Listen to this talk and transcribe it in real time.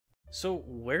So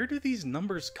where do these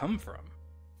numbers come from?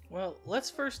 Well, let's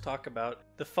first talk about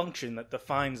the function that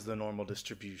defines the normal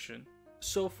distribution.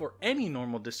 So for any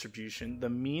normal distribution, the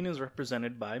mean is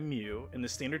represented by mu, and the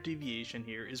standard deviation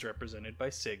here is represented by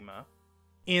sigma.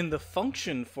 And the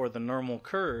function for the normal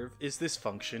curve is this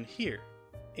function here.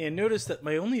 And notice that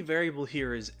my only variable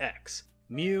here is x.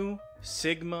 Mu,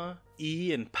 sigma,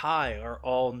 e, and pi are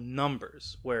all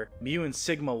numbers, where mu and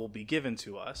sigma will be given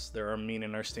to us, they're our mean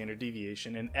and our standard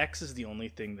deviation, and x is the only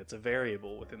thing that's a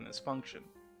variable within this function.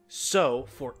 So,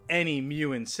 for any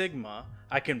mu and sigma,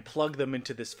 I can plug them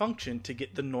into this function to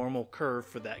get the normal curve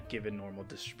for that given normal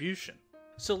distribution.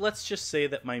 So let's just say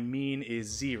that my mean is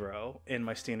 0 and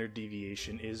my standard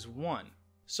deviation is 1.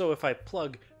 So if I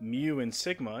plug mu and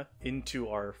sigma into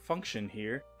our function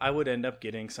here, I would end up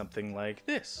getting something like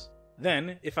this.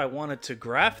 Then, if I wanted to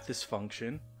graph this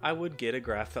function, I would get a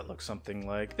graph that looks something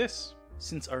like this.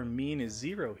 Since our mean is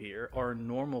 0 here, our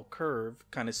normal curve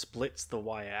kind of splits the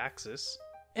y-axis.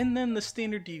 And then the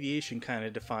standard deviation kind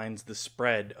of defines the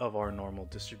spread of our normal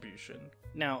distribution.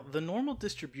 Now, the normal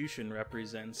distribution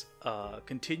represents a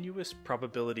continuous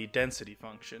probability density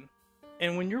function.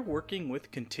 And when you're working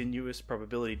with continuous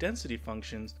probability density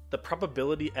functions, the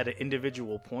probability at an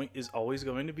individual point is always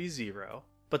going to be 0,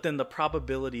 but then the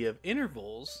probability of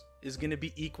intervals is going to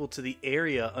be equal to the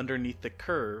area underneath the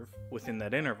curve within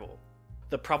that interval.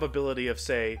 The probability of,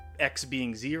 say, x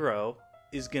being 0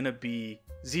 is going to be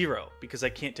 0, because I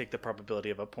can't take the probability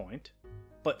of a point.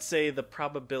 But say the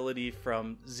probability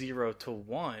from 0 to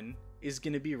 1 is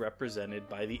going to be represented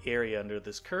by the area under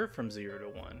this curve from 0 to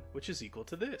 1, which is equal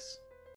to this.